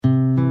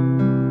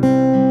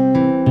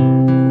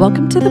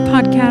Welcome to the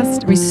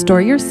podcast, Restore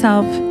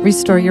Yourself,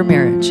 Restore Your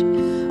Marriage,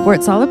 where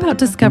it's all about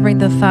discovering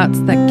the thoughts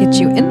that get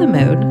you in the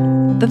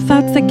mood, the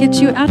thoughts that get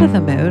you out of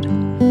the mood,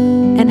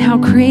 and how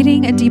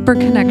creating a deeper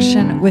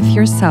connection with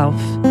yourself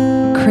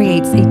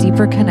creates a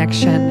deeper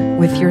connection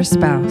with your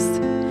spouse.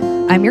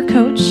 I'm your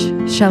coach,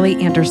 Shelly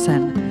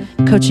Anderson,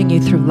 coaching you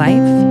through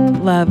life,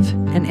 love,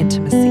 and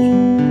intimacy.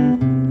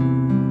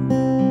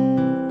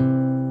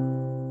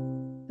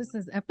 This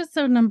is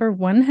episode number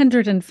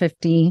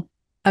 150.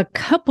 A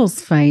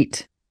couples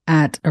fight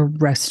at a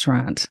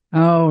restaurant.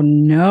 Oh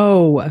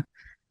no.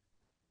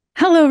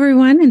 Hello,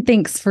 everyone, and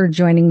thanks for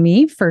joining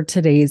me for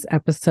today's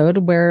episode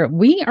where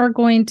we are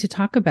going to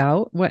talk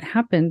about what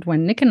happened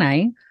when Nick and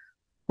I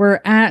were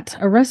at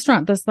a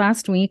restaurant this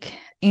last week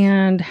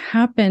and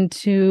happened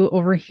to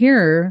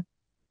overhear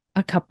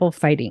a couple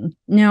fighting.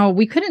 Now,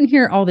 we couldn't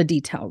hear all the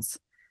details.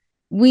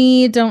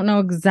 We don't know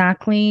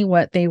exactly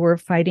what they were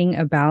fighting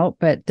about,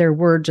 but there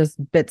were just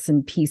bits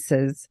and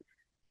pieces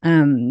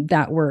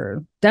that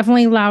were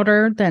definitely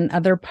louder than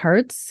other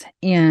parts,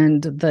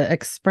 and the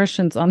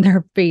expressions on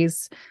their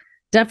face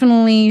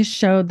definitely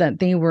showed that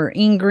they were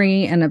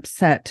angry and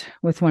upset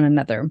with one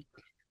another.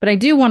 But I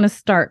do want to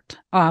start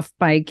off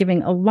by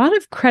giving a lot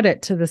of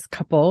credit to this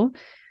couple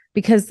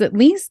because at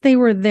least they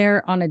were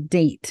there on a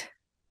date.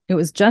 It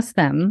was just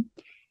them,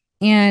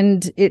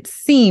 and it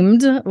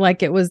seemed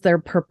like it was their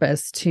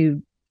purpose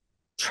to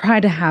try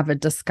to have a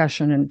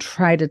discussion and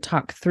try to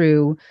talk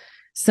through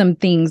some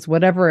things,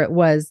 whatever it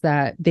was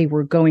that they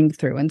were going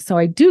through. And so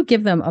I do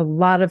give them a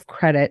lot of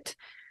credit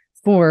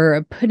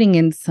for putting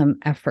in some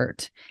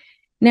effort.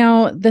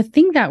 Now, the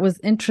thing that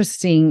was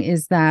interesting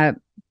is that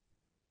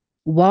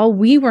while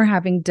we were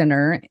having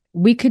dinner,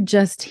 we could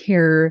just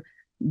hear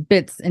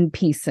bits and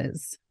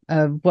pieces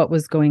of what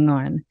was going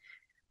on.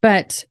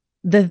 But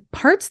the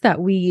parts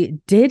that we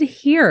did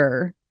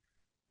hear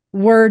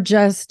were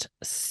just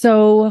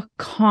so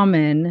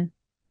common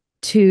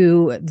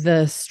to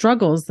the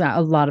struggles that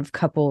a lot of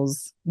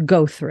couples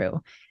go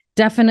through.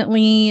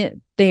 Definitely,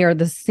 they are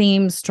the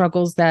same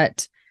struggles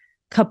that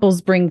couples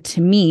bring to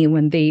me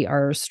when they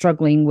are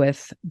struggling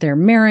with their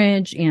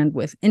marriage and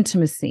with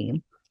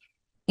intimacy.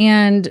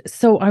 And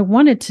so I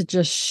wanted to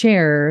just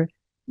share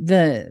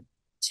the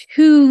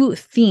two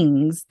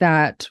things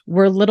that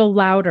were a little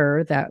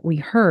louder that we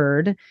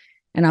heard.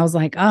 And I was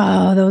like,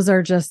 oh, those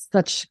are just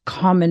such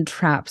common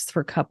traps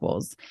for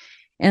couples.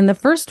 And the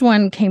first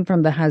one came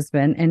from the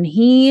husband, and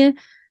he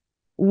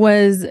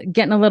was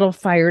getting a little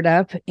fired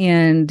up,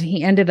 and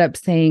he ended up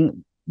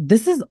saying,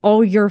 "This is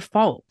all your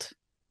fault."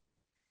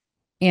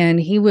 And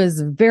he was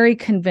very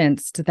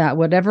convinced that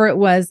whatever it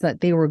was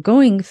that they were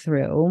going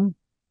through,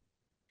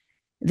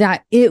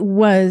 that it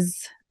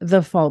was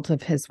the fault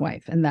of his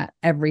wife, and that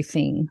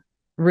everything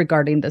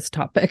regarding this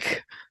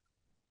topic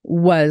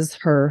was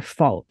her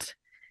fault.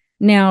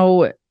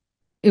 Now,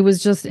 it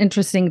was just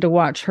interesting to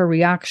watch her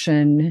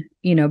reaction,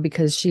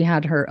 because she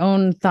had her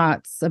own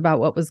thoughts about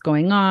what was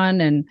going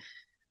on,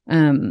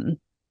 and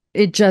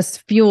it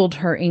just fueled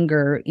her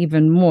anger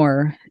even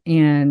more.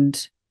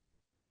 And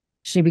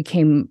she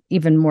became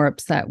even more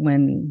upset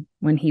when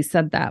he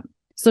said that.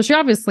 So she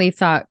obviously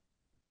thought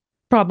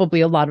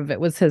probably a lot of it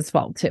was his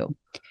fault too.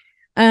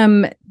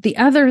 The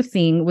other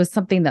thing was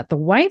something that the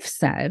wife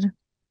said,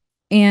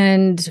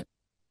 and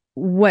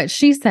what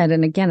she said,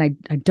 and again,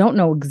 I don't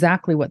know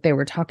exactly what they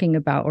were talking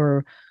about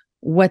or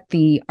what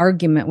the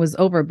argument was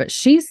over, but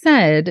she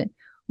said,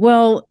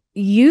 "Well,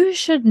 you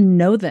should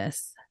know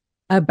this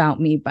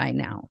about me by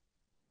now."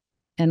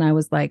 And I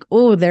was like,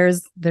 oh,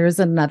 there's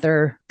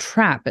another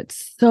trap.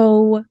 It's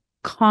so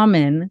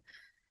common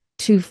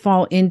to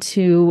fall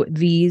into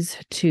these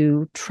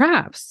two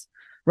traps,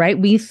 right?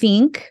 We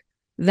think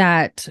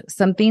that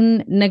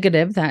something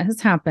negative that has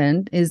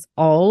happened is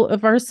all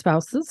of our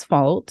spouse's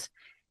fault.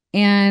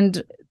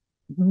 And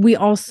we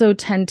also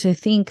tend to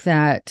think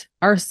that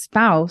our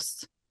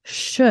spouse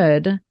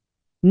should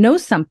know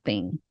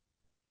something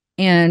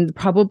and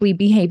probably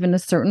behave in a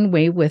certain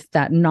way with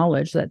that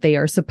knowledge that they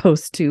are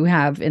supposed to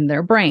have in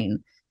their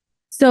brain.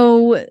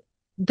 So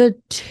the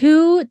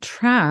two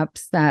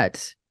traps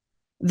that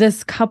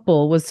this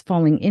couple was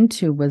falling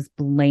into was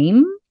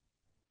blame,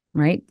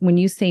 right? When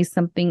you say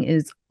something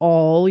is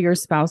all your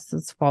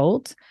spouse's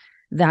fault,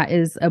 that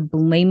is a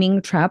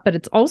blaming trap, but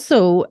it's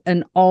also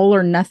an all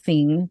or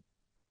nothing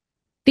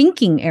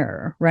thinking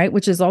error, right?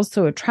 Which is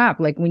also a trap.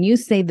 Like when you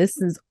say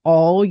this is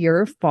all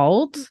your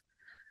fault,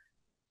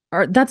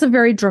 that's a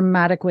very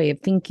dramatic way of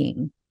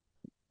thinking.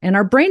 And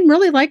our brain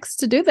really likes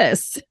to do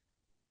this.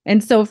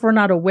 And so if we're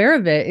not aware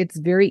of it, it's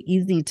very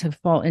easy to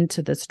fall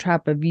into this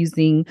trap of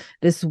using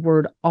this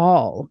word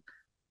all.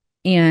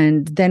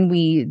 And then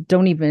we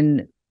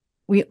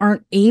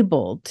aren't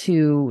able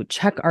to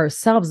check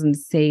ourselves and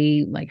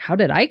say, like, how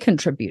did I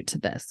contribute to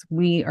this?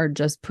 We are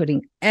just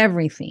putting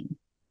everything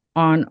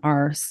on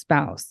our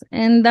spouse.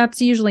 And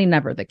that's usually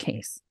never the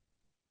case.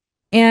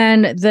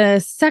 And the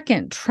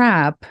second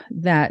trap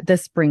that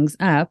this brings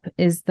up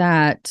is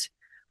that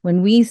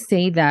when we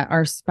say that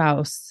our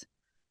spouse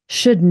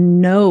should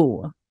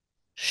know,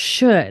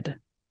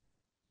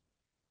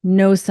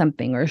 know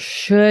something or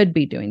should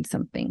be doing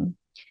something.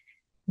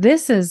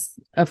 This is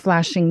a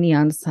flashing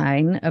neon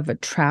sign of a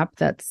trap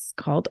that's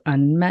called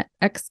unmet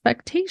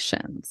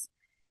expectations.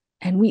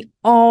 And we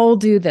all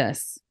do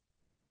this,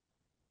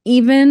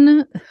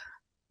 even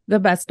the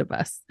best of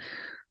us.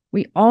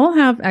 We all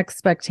have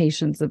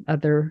expectations of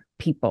other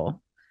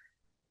people.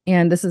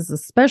 And this is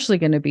especially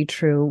going to be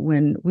true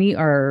when we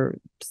are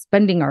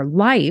spending our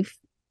life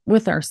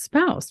with our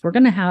spouse. We're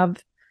going to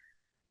have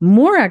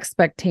more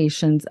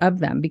expectations of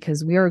them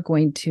because we are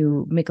going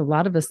to make a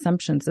lot of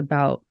assumptions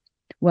about,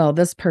 well,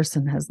 this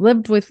person has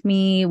lived with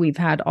me. We've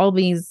had all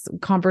these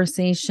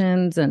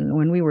conversations. And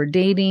when we were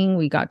dating,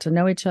 we got to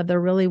know each other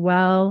really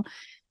well.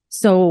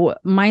 So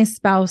my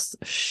spouse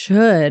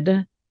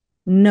should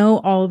know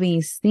all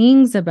these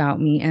things about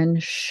me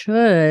and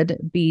should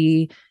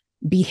be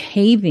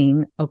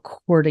behaving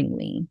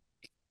accordingly.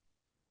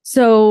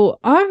 So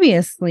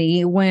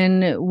obviously,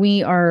 when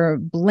we are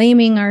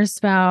blaming our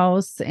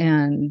spouse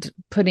and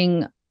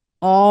putting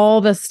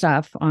all the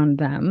stuff on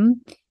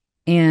them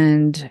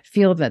and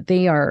feel that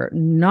they are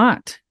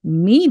not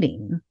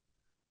meeting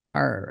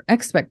our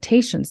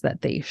expectations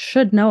that they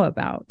should know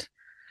about,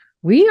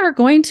 we are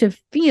going to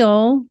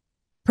feel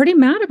pretty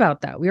mad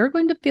about that. We are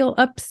going to feel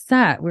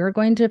upset. We are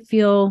going to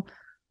feel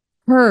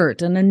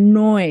hurt and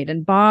annoyed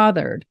and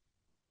bothered.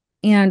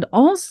 And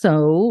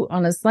also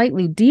on a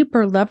slightly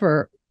deeper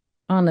level,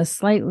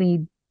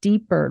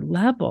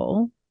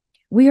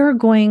 we are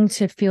going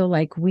to feel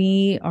like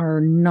we are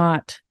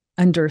not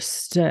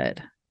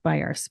understood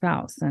by our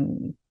spouse.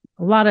 And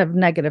a lot of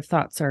negative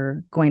thoughts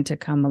are going to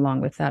come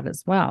along with that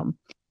as well.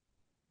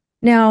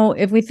 Now,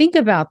 if we think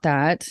about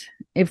that,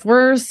 if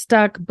we're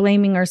stuck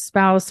blaming our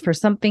spouse for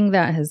something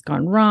that has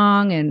gone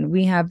wrong and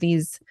we have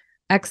these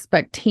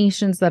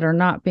expectations that are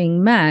not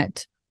being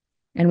met,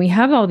 and we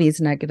have all these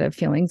negative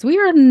feelings, we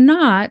are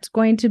not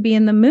going to be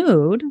in the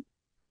mood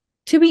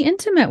to be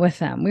intimate with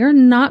them. We are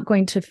not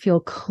going to feel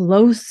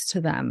close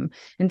to them.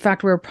 In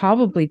fact, we're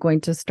probably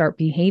going to start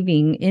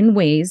behaving in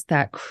ways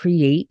that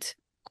create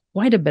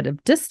quite a bit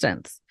of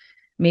distance.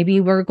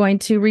 Maybe we're going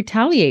to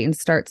retaliate and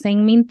start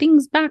saying mean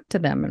things back to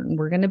them, and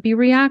we're going to be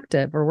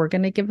reactive, or we're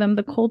going to give them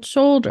the cold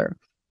shoulder.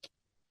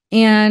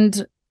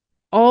 And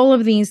all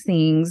of these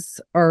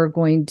things are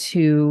going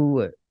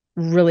to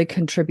really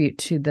contribute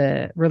to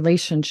the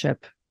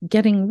relationship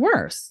getting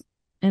worse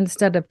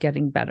instead of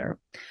getting better.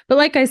 But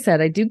like I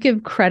said, I do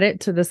give credit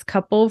to this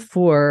couple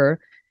for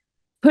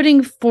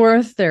putting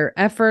forth their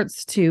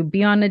efforts to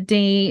be on a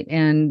date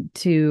and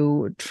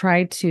to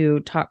try to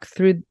talk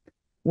through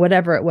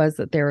whatever it was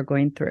that they were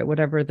going through,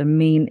 whatever the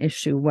main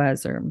issue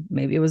was, or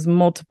maybe it was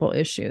multiple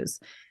issues.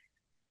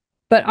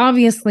 But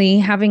obviously,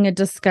 having a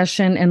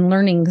discussion and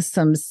learning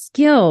some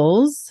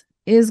skills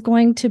is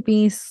going to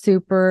be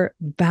super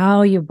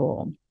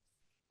valuable.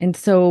 And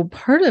so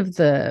part of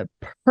the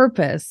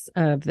purpose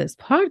of this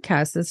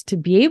podcast is to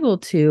be able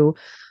to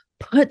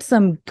put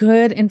some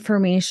good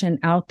information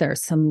out there,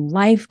 some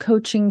life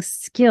coaching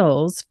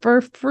skills for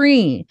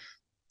free,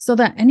 so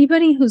that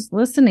anybody who's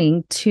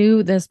listening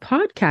to this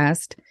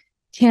podcast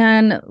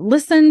can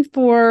listen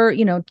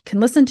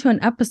to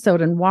an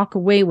episode and walk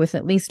away with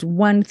at least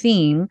one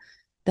thing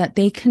that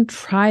they can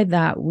try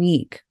that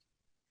week.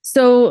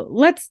 So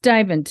let's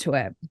dive into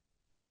it.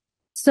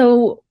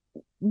 So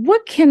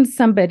what can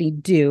somebody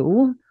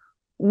do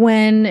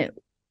when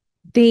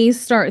they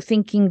start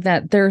thinking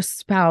that their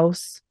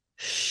spouse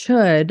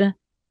should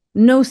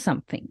know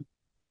something?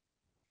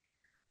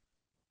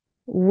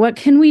 What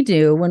can we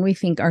do when we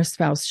think our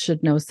spouse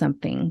should know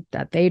something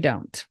that they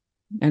don't,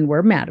 and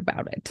we're mad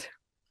about it?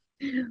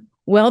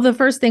 Well, the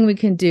first thing we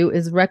can do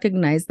is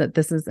recognize that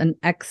this is an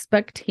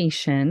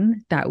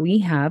expectation that we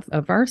have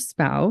of our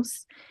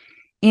spouse,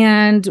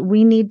 and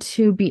we need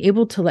to be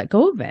able to let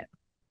go of it.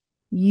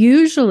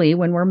 Usually,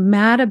 when we're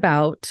mad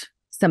about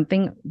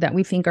something that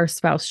we think our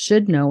spouse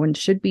should know and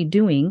should be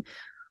doing,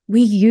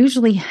 we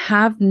usually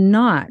have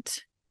not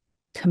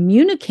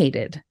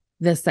communicated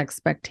this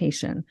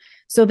expectation.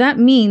 So that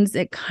means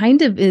it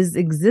kind of is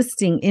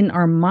existing in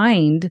our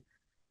mind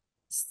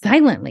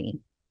silently.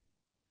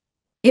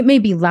 It may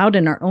be loud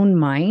in our own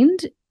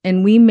mind,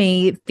 and we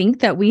may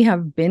think that we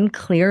have been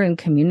clear in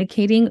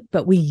communicating,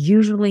 but we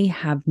usually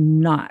have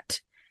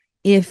not.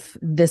 If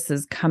this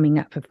is coming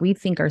up, if we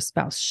think our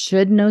spouse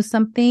should know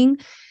something,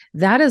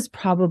 that is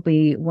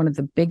probably one of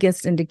the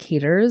biggest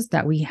indicators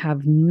that we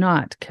have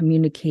not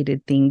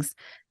communicated things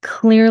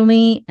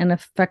clearly and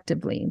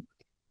effectively.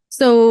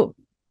 So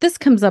this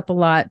comes up a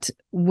lot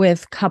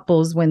with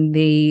couples when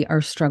they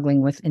are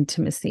struggling with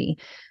intimacy.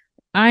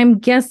 I'm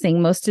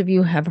guessing most of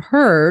you have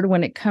heard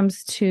when it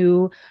comes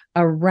to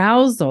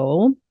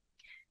arousal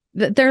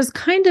that there's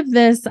kind of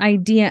this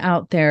idea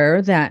out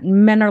there that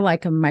men are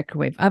like a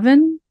microwave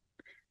oven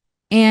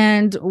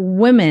and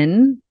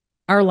women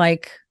are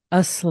like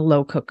a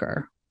slow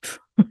cooker,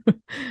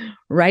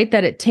 right?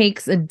 That it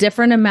takes a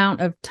different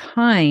amount of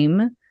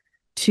time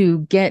to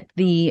get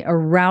the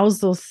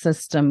arousal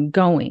system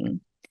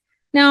going.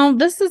 Now,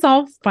 this is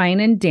all fine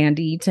and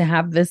dandy to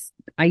have this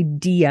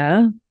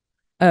idea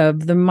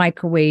of the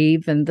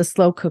microwave and the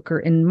slow cooker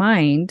in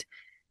mind,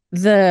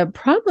 the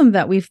problem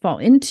that we fall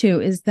into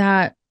is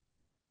that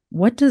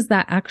what does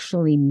that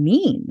actually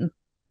mean?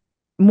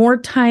 More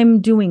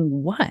time doing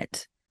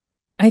what?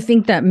 I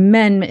think that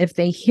men, if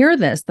they hear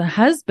this, the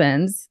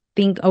husbands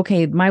think,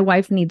 okay, my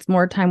wife needs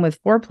more time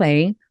with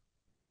foreplay.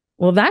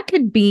 Well, that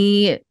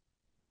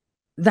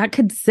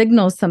could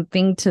signal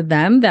something to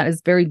them that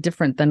is very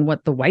different than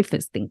what the wife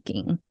is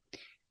thinking.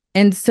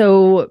 And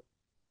so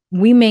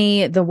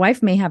the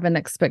wife may have an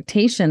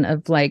expectation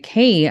of like,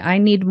 hey, I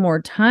need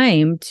more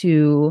time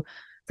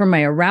for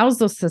my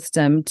arousal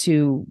system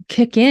to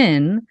kick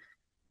in.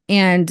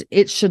 And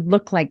it should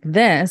look like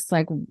this,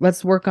 like,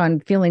 let's work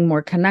on feeling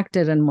more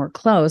connected and more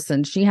close.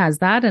 And she has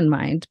that in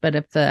mind. But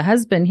if the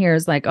husband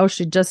hears like, oh,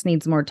 she just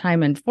needs more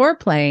time and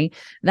foreplay,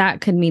 that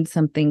could mean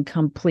something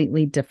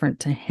completely different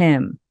to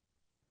him.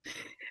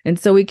 And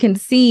so we can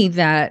see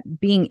that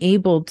being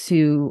able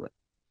to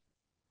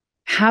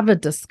have a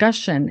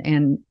discussion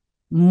and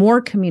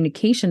more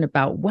communication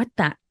about what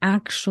that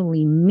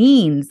actually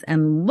means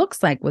and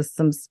looks like with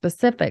some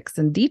specifics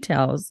and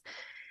details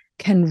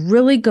can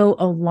really go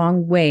a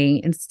long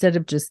way, instead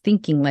of just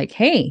thinking like,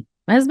 hey,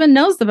 my husband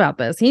knows about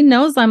this. He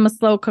knows I'm a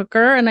slow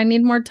cooker and I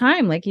need more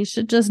time. Like, he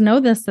should just know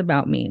this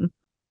about me.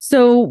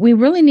 So we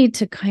really need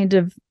to kind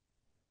of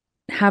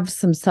have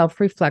some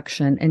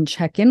self-reflection and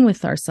check in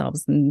with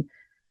ourselves and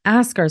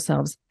ask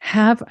ourselves,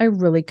 have I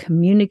really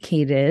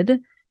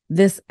communicated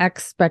this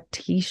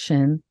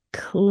expectation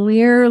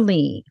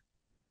clearly?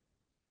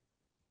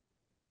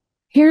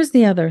 Here's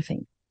the other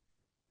thing.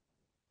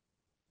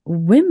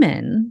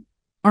 Women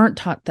aren't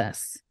taught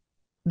this.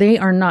 They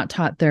are not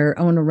taught their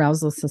own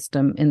arousal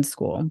system in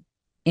school.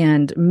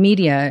 And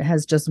media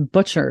has just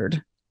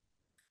butchered,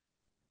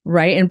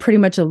 right? And pretty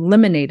much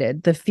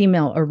eliminated the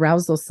female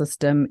arousal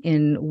system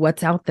in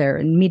what's out there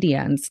in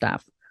media and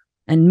stuff,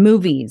 and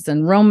movies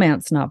and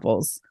romance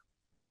novels.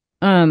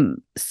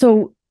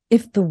 So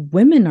if the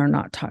women are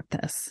not taught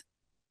this,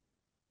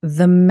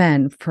 the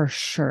men for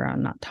sure are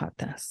not taught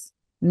this.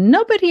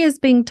 Nobody is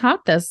being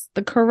taught this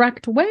the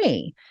correct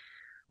way.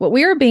 What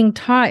we are being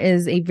taught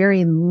is a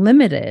very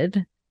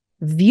limited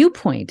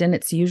viewpoint, and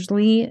it's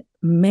usually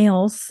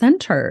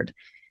male-centered.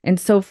 And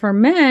so for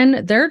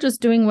men, they're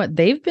just doing what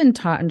they've been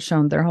taught and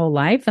shown their whole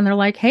life. And they're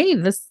like, hey,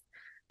 this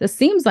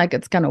seems like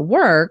it's going to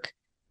work.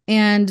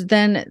 And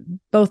then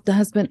both the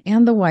husband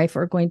and the wife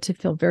are going to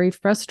feel very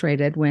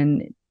frustrated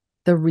when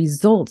the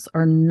results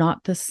are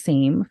not the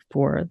same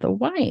for the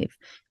wife.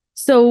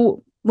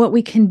 So what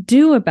we can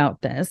do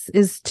about this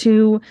is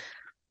to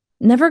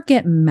never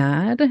get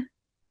mad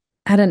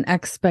at an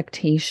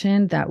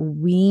expectation that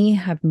we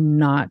have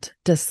not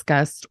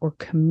discussed or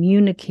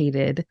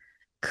communicated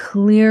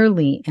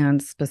clearly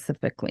and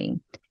specifically.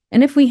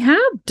 And if we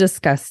have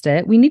discussed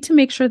it, we need to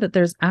make sure that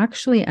there's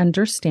actually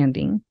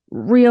understanding,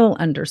 real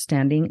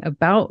understanding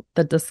about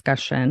the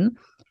discussion,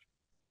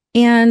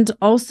 and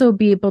also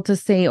be able to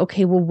say,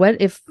 okay, well,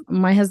 what if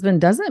my husband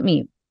doesn't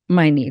meet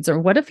my needs? Or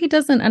what if he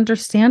doesn't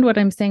understand what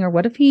I'm saying? Or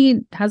what if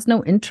he has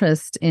no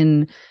interest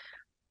in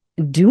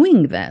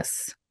doing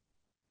this?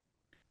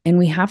 And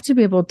we have to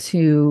be able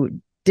to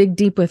dig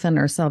deep within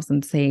ourselves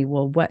and say,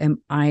 well, what am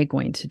I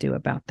going to do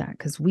about that?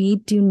 Because we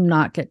do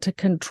not get to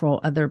control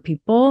other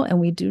people,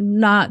 and we do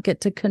not get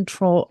to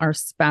control our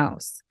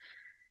spouse.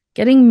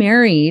 Getting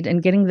married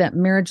and getting that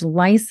marriage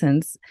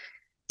license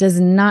does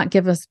not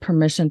give us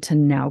permission to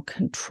now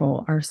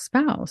control our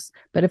spouse.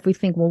 But if we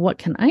think, well, what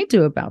can I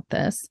do about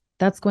this?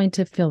 That's going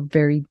to feel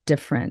very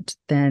different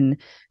than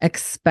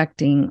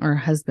expecting our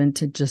husband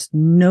to just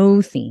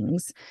know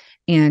things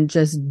and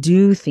just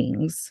do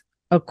things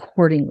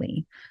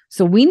accordingly.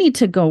 So we need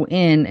to go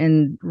in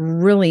and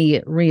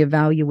really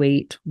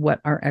reevaluate what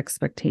our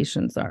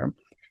expectations are.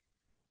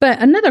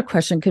 But another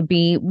question could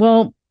be,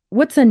 well,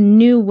 what's a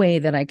new way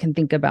that I can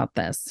think about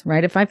this,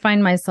 right? If I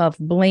find myself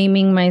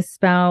blaming my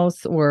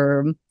spouse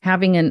or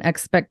having an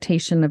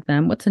expectation of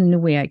them, what's a new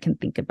way I can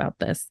think about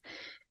this?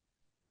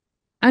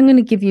 I'm going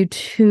to give you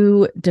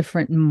two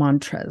different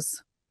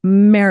mantras,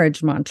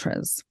 marriage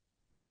mantras.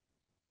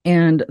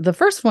 And the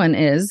first one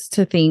is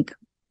to think,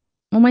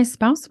 well, my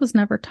spouse was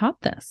never taught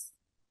this.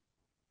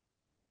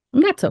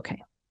 And that's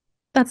okay.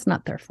 That's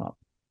not their fault.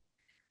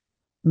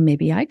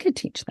 Maybe I could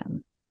teach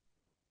them.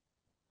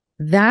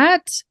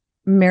 That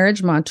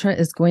marriage mantra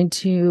is going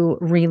to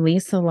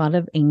release a lot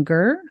of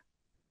anger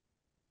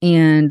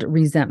and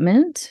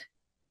resentment.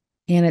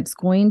 And it's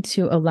going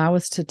to allow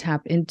us to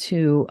tap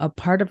into a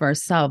part of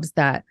ourselves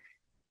that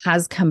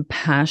has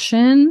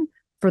compassion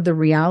for the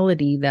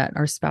reality that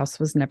our spouse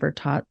was never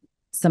taught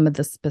some of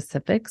the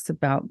specifics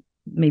about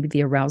maybe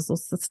the arousal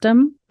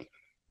system.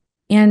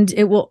 And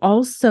it will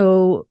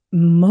also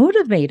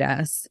motivate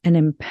us and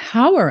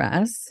empower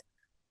us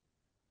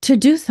to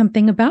do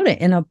something about it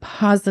in a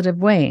positive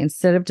way.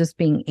 Instead of just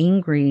being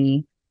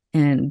angry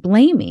and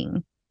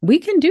blaming, we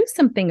can do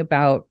something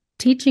about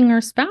teaching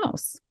our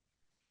spouse.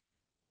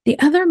 The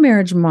other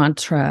marriage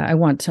mantra I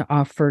want to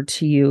offer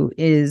to you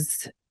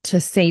is to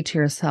say to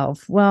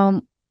yourself,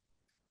 well,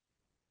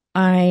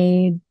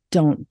 I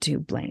don't do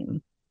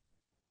blame.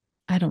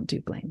 I don't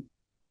do blame.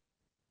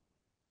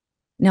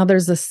 Now,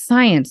 there's a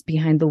science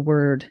behind the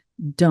word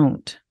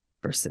don't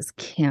versus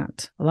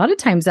can't. A lot of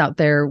times out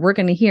there, we're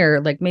going to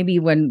hear like maybe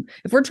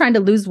if we're trying to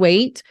lose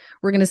weight,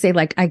 we're going to say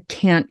like, I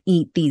can't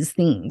eat these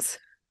things.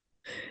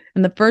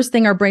 And the first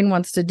thing our brain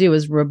wants to do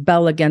is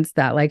rebel against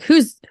that. Like,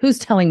 who's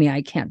telling me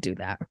I can't do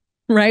that?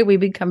 Right? We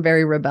become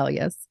very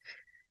rebellious.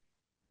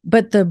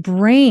 But the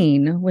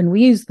brain, when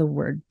we use the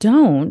word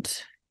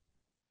don't,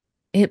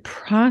 it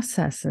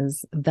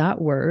processes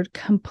that word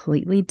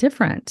completely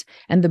different.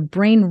 And the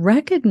brain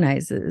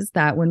recognizes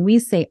that when we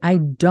say, I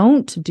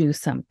don't do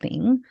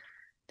something,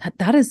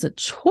 that is a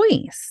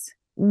choice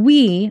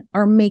we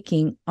are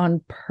making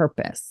on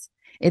purpose.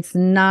 It's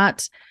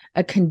not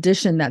a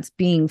condition that's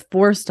being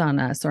forced on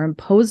us or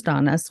imposed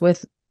on us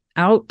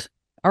without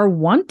our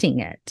wanting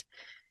it.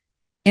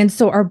 And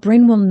so our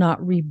brain will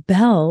not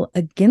rebel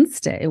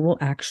against it. It will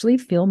actually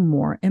feel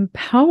more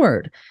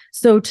empowered.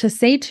 So to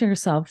say to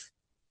yourself,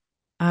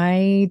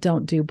 I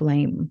don't do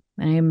blame.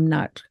 I am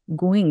not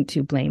going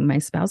to blame my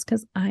spouse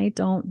because I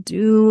don't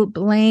do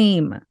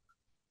blame.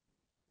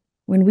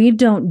 When we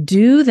don't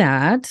do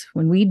that,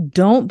 when we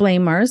don't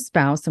blame our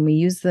spouse and we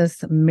use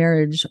this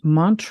marriage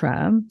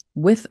mantra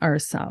with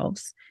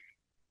ourselves,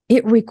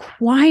 it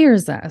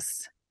requires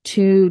us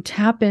to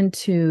tap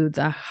into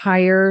the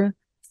higher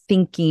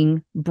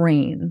thinking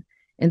brain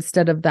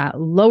instead of that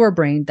lower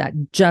brain that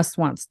just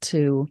wants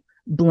to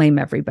blame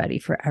everybody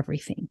for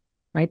everything,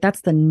 right?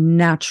 That's the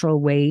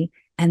natural way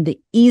and the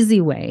easy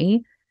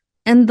way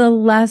and the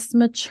less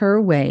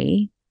mature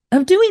way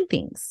of doing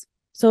things.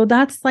 So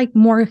that's like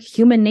more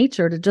human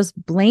nature to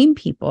just blame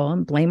people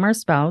and blame our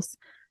spouse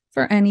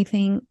for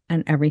anything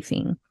and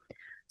everything.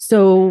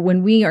 So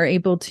when we are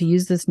able to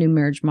use this new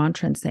marriage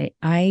mantra and say,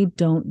 I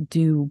don't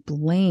do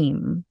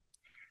blame,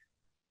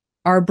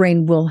 our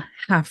brain will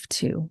have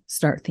to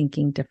start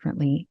thinking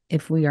differently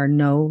if we are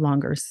no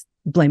longer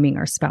blaming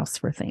our spouse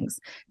for things.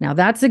 Now,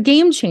 that's a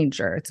game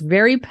changer. It's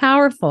very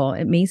powerful.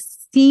 It may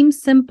seem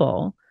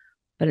simple,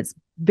 but it's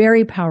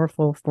very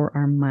powerful for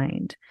our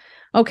mind.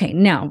 Okay,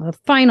 now the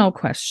final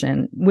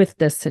question with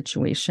this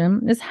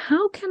situation is,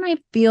 how can I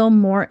feel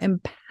more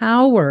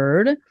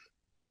empowered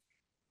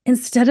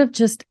instead of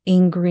just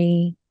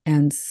angry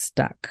and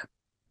stuck?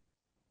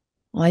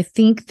 Well, I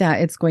think that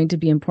it's going to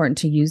be important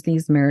to use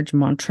these marriage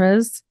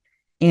mantras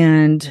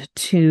and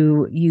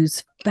to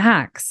use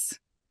facts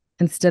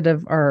instead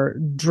of our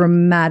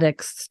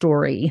dramatic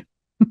story.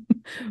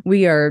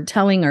 We are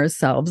telling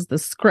ourselves the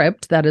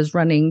script that is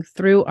running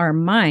through our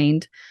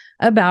mind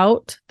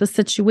about the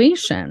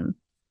situation.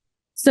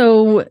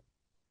 So,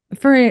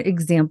 for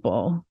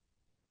example,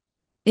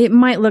 it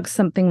might look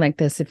something like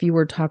this if you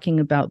were talking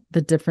about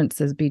the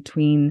differences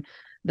between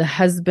the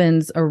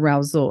husband's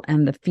arousal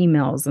and the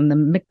females and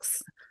the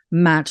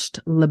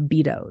matched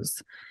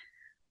libidos.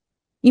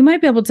 You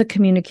might be able to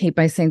communicate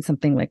by saying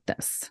something like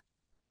this.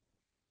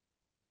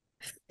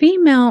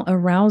 Female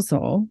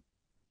arousal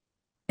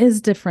is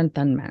different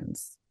than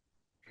men's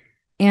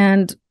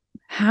and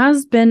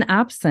has been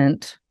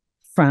absent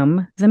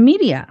from the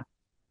media.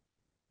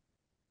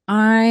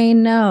 I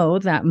know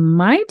that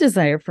my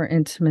desire for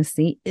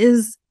intimacy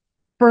is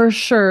for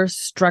sure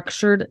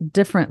structured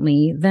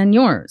differently than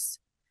yours,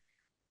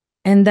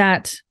 and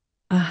that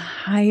a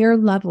higher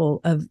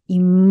level of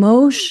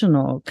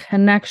emotional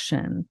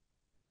connection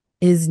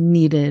is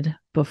needed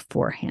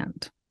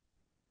beforehand.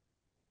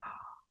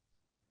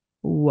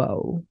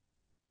 Whoa,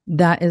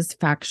 that is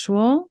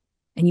factual.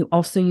 And you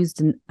also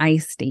used an I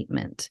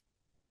statement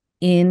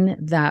in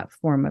that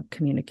form of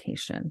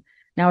communication.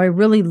 Now, I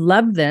really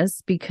love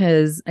this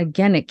because,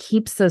 again, it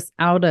keeps us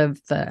out of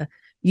the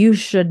you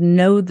should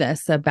know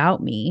this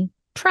about me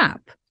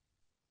trap.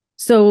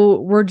 So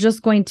we're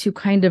just going to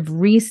kind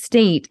of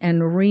restate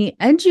and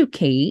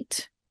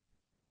re-educate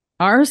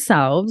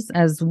ourselves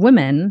as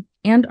women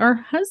and our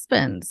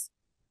husbands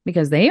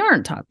because they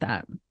aren't taught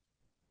that.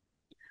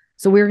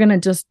 So we're going to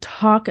just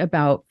talk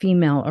about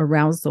female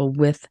arousal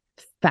with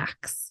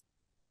facts,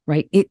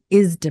 right? It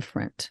is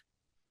different.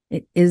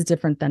 It is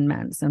different than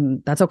men's,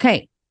 and that's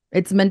okay.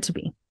 It's meant to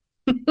be.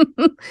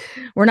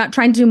 We're not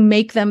trying to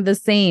make them the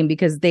same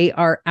because they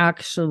are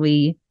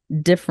actually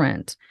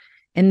different.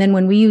 And then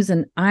when we use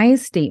an I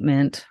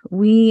statement,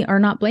 we are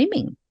not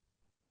blaming.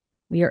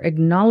 We are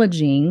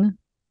acknowledging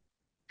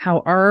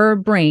how our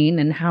brain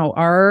and how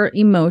our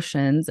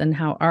emotions and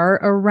how our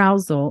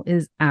arousal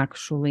is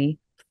actually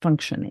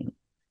functioning.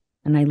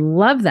 And I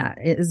love that.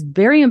 It is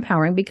very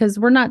empowering because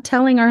we're not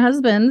telling our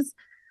husbands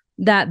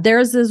that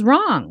theirs is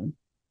wrong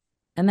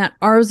and that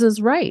ours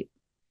is right.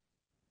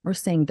 We're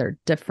saying they're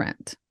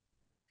different.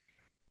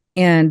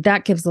 And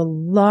that gives a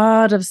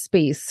lot of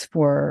space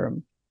for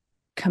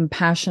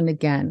compassion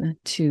again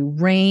to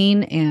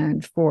reign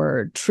and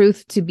for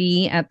truth to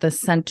be at the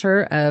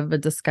center of a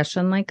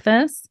discussion like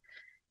this,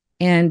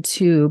 and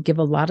to give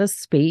a lot of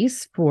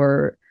space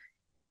for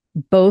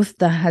both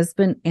the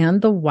husband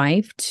and the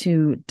wife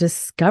to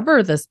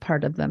discover this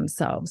part of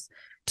themselves,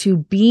 to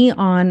be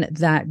on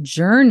that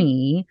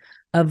journey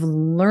of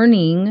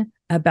learning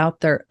about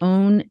their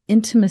own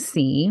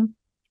intimacy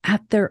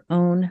at their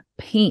own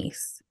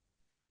pace.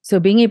 So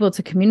being able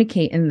to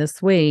communicate in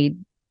this way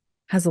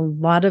has a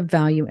lot of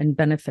value and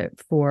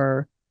benefit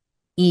for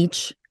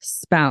each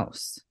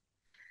spouse.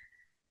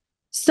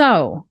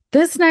 So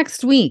this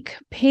next week,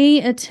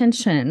 pay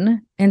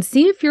attention and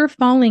see if you're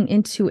falling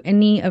into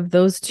any of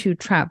those two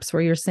traps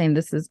where you're saying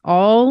this is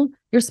all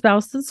your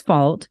spouse's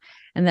fault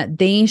and that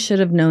they should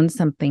have known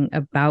something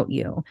about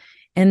you.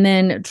 And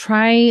then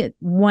try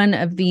one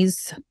of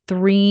these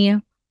 3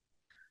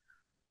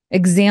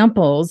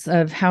 examples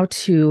of how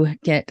to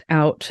get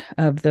out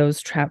of those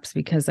traps,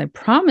 because I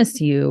promise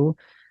you,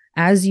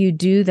 as you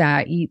do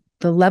that,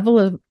 the level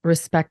of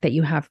respect that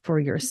you have for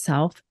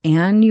yourself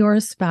and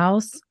your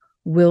spouse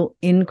will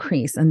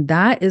increase. And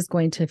that is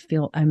going to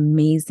feel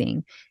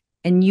amazing.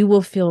 And you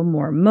will feel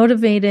more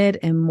motivated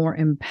and more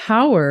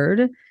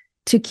empowered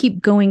to keep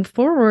going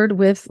forward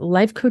with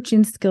life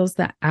coaching skills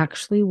that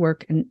actually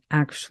work and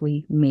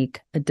actually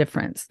make a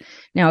difference.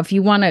 Now, if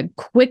you want a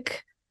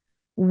quick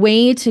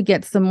way to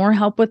get some more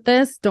help with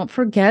this, don't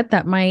forget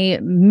that my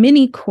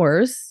mini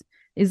course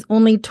is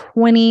only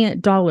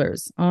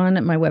 $20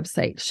 on my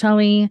website,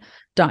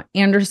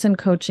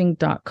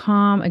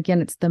 Shelly.andersoncoaching.com.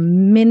 Again, it's the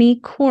mini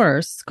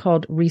course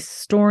called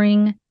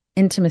Restoring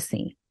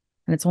Intimacy.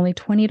 And it's only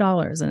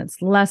 $20 and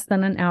it's less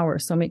than an hour.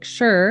 So make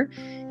sure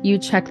you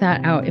check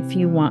that out if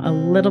you want a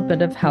little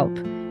bit of help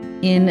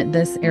in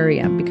this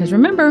area. Because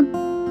remember,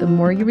 the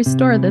more you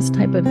restore this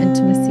type of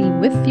intimacy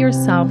with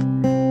yourself,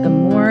 the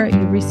more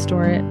you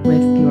restore it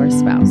with your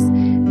spouse.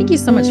 Thank you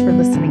so much for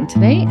listening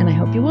today, and I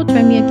hope you will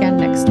join me again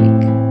next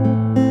week.